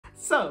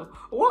So,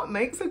 what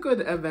makes a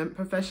good event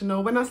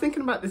professional? When I was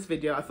thinking about this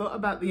video, I thought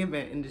about the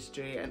event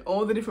industry and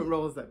all the different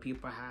roles that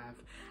people have,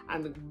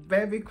 and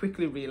very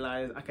quickly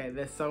realized, okay,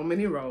 there's so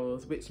many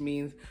roles, which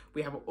means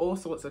we have all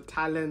sorts of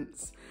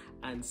talents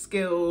and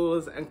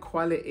skills and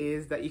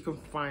qualities that you can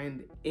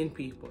find in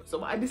people. So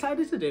what I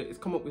decided to do is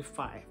come up with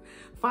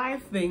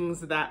five things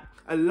that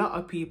a lot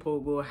of people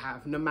will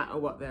have no matter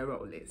what their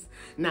role is.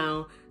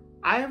 Now,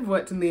 I've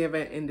worked in the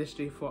event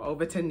industry for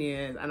over 10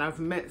 years and I've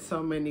met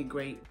so many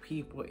great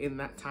people in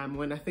that time.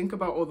 When I think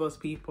about all those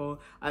people,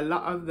 a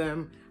lot of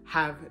them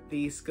have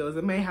these skills.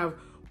 They may have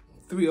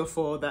 3 or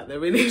 4 that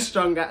they're really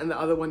strong at and the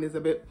other one is a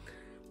bit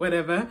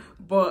whatever,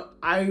 but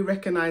I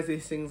recognize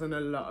these things in a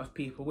lot of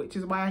people, which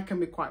is why I can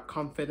be quite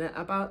confident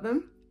about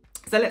them.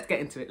 So let's get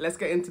into it. Let's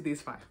get into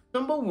these 5.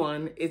 Number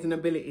 1 is an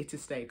ability to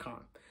stay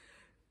calm.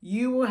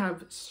 You will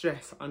have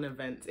stress on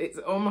events. It's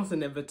almost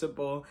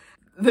inevitable.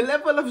 The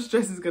level of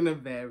stress is going to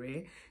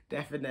vary,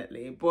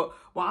 definitely. But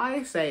what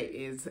I say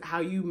is how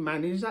you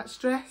manage that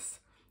stress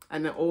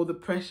and all the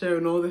pressure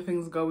and all the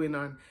things going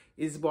on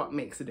is what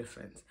makes a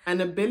difference. An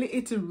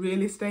ability to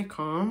really stay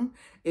calm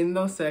in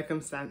those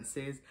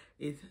circumstances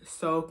is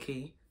so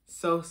key.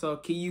 So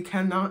key. You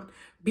cannot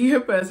be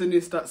a person who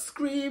starts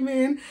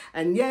screaming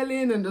and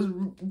yelling and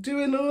just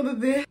doing all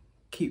of this.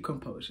 Keep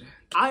composure.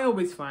 I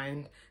always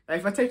find that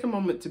if I take a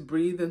moment to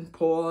breathe and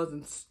pause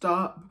and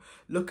stop,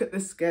 look at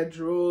the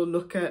schedule,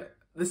 look at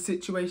the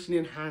situation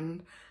in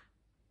hand,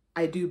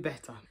 I do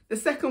better. The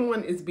second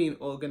one is being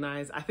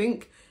organized. I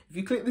think if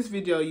you click this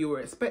video, you were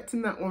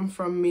expecting that one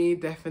from me,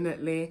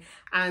 definitely.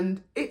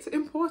 And it's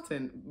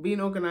important. Being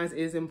organized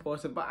is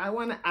important, but I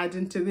want to add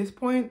into this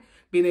point,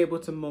 being able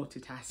to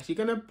multitask. You're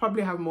going to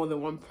probably have more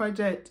than one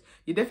project.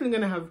 You're definitely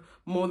going to have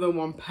more than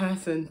one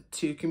person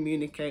to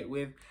communicate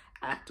with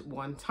at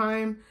one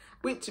time,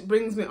 which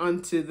brings me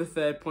on to the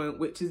third point,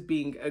 which is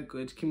being a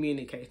good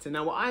communicator.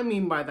 Now, what I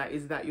mean by that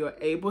is that you're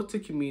able to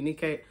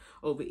communicate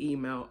over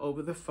email,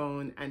 over the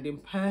phone, and in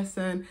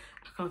person.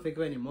 I can't think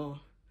of any more.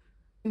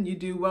 You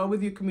do well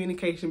with your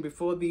communication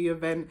before the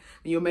event,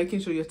 and you're making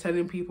sure you're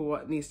telling people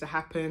what needs to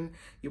happen.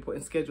 You're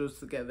putting schedules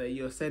together.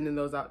 You're sending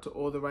those out to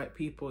all the right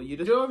people.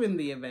 During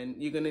the event,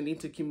 you're going to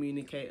need to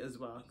communicate as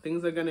well.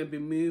 Things are going to be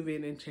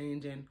moving and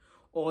changing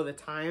all the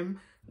time.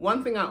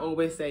 One thing I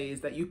always say is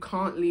that you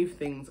can't leave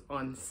things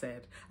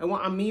unsaid. And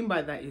what I mean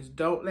by that is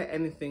don't let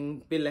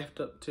anything be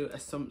left up to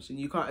assumption.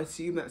 You can't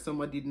assume that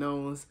somebody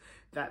knows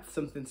that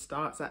something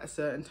starts at a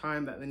certain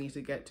time, that they need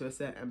to get to a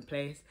certain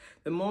place.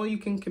 The more you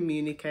can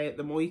communicate,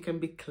 the more you can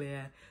be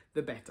clear,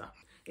 the better.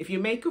 If you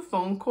make a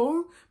phone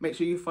call, make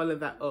sure you follow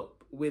that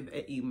up with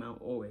an email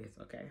always,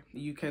 okay?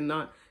 You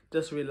cannot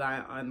just rely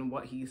on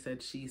what he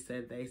said, she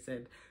said, they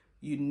said.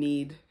 You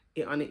need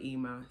it on an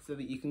email so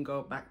that you can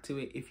go back to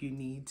it if you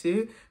need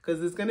to, because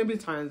there's going to be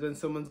times when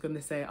someone's going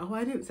to say, oh,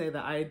 I didn't say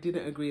that, I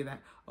didn't agree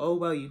that. Oh,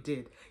 well, you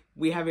did.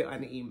 We have it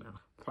on an email.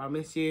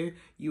 Promise you,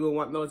 you will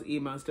want those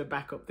emails to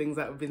back up things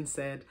that have been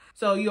said.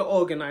 So you're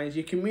organized,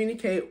 you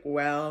communicate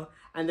well,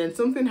 and then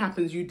something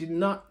happens you did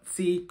not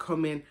see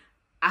coming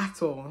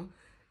at all.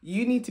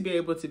 You need to be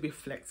able to be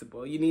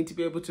flexible. You need to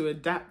be able to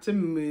adapt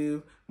and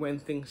move when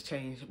things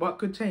change. What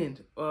could change?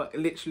 Or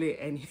literally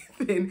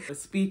anything. A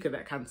speaker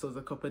that cancels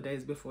a couple of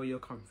days before your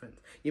conference.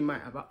 You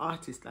might have an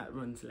artist that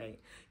runs late.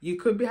 You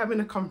could be having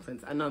a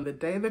conference and on the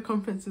day the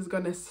conference is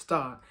going to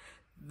start,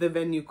 the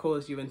venue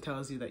calls you and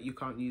tells you that you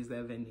can't use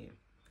their venue.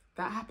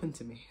 That happened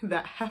to me.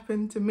 That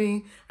happened to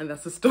me, and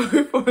that's a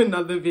story for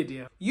another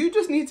video. You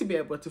just need to be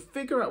able to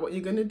figure out what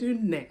you're going to do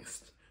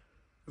next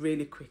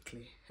really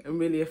quickly and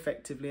really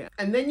effectively.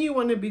 And then you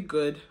want to be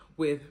good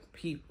with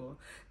people.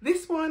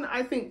 This one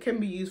I think can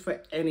be used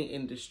for any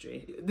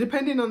industry.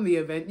 Depending on the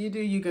event you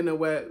do, you're going to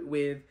work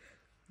with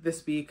the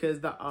speakers,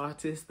 the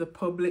artists, the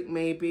public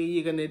maybe.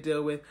 You're going to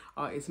deal with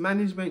artist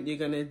management. You're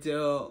going to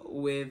deal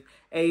with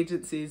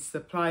agencies,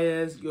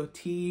 suppliers, your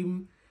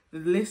team. The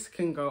list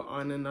can go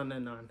on and on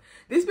and on.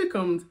 This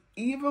becomes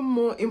even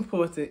more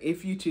important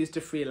if you choose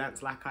to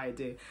freelance like I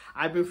do.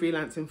 I've been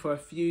freelancing for a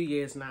few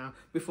years now.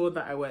 Before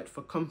that, I worked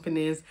for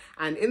companies.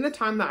 And in the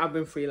time that I've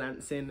been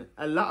freelancing,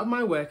 a lot of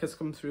my work has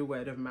come through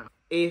word of mouth.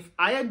 If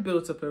I had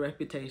built up a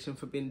reputation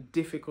for being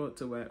difficult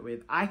to work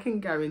with, I can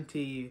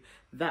guarantee you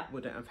that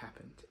wouldn't have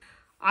happened.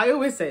 I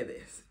always say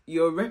this,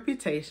 your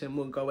reputation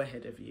will go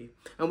ahead of you.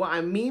 And what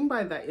I mean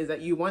by that is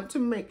that you want to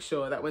make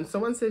sure that when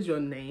someone says your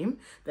name,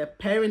 they're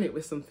pairing it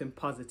with something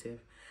positive.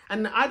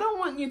 And I don't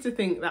want you to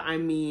think that I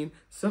mean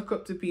suck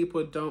up to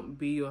people, don't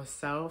be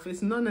yourself.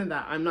 It's none of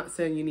that. I'm not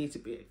saying you need to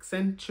be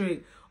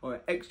eccentric or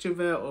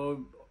extrovert or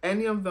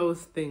any of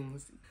those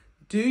things.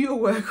 Do your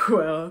work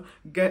well,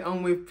 get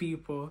on with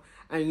people,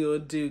 and you'll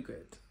do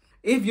good.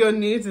 If you're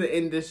new to the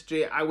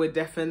industry, I would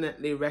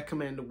definitely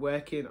recommend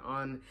working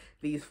on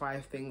these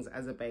 5 things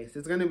as a base.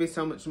 There's going to be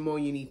so much more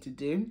you need to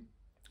do,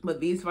 but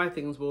these 5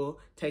 things will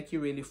take you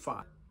really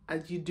far.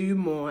 As you do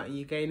more and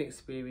you gain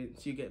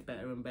experience, you get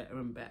better and better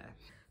and better.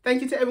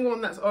 Thank you to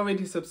everyone that's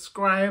already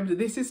subscribed.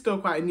 This is still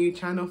quite a new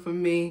channel for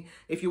me.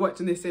 If you're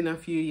watching this in a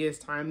few years'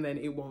 time, then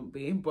it won't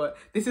be. But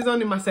this is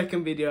only my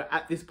second video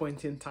at this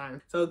point in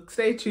time. So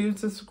stay tuned,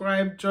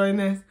 subscribe, join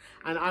us,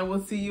 and I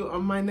will see you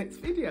on my next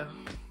video.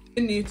 If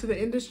you're new to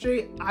the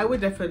industry, I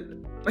would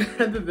definitely...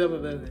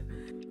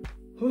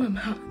 Oh, I'm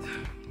hot.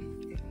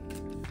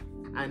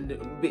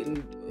 And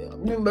bitten...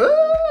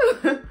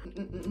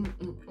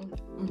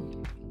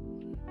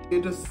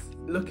 You're just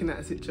looking at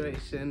a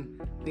situation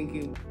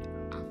thinking,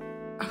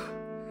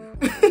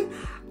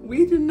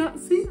 we did not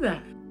see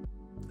that.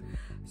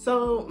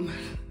 So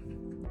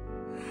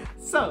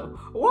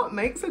what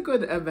makes a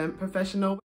good event professional?